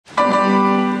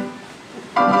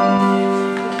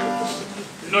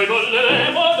Noi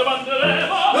voleremo,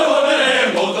 domanderemo,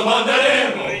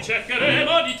 domanderemo,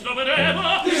 ricercheremo, ritroveremo,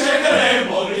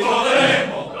 ricercheremo,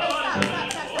 ritroveremo.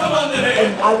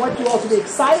 And I want you all to be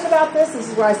excited about this. This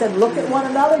is where I said, look at one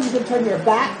another. You can turn your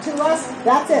back to us.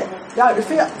 That's it. Now,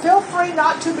 feel free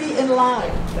not to be in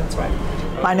line. That's right.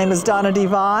 My name is Donna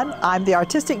Devon. I'm the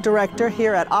artistic director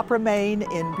here at Opera Maine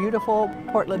in beautiful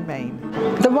Portland, Maine.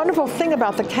 The wonderful thing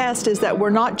about the cast is that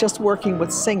we're not just working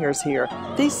with singers here.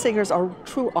 These singers are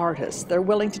true artists. They're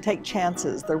willing to take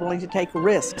chances. They're willing to take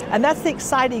risks. And that's the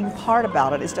exciting part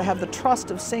about it, is to have the trust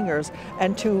of singers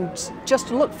and to just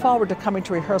look forward to coming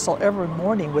to rehearsal every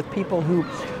morning with people who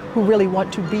really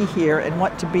want to be here and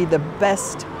want to be the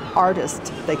best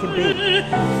artist they can be.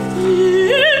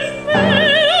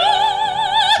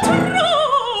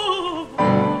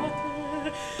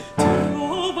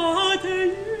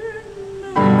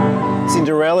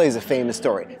 Cinderella is a famous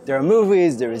story. There are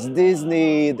movies, there is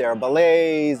Disney, there are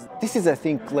ballets. This is, I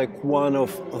think, like one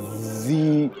of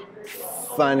the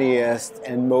funniest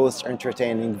and most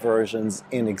entertaining versions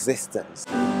in existence.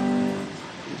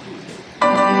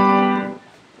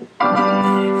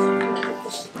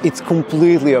 It's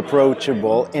completely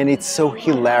approachable and it's so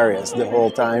hilarious the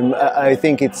whole time. I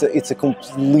think it's a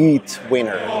complete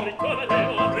winner.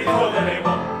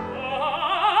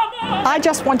 I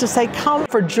just want to say, come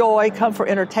for joy, come for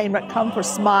entertainment, come for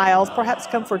smiles, perhaps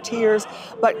come for tears,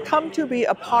 but come to be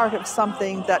a part of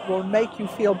something that will make you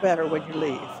feel better when you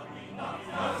leave.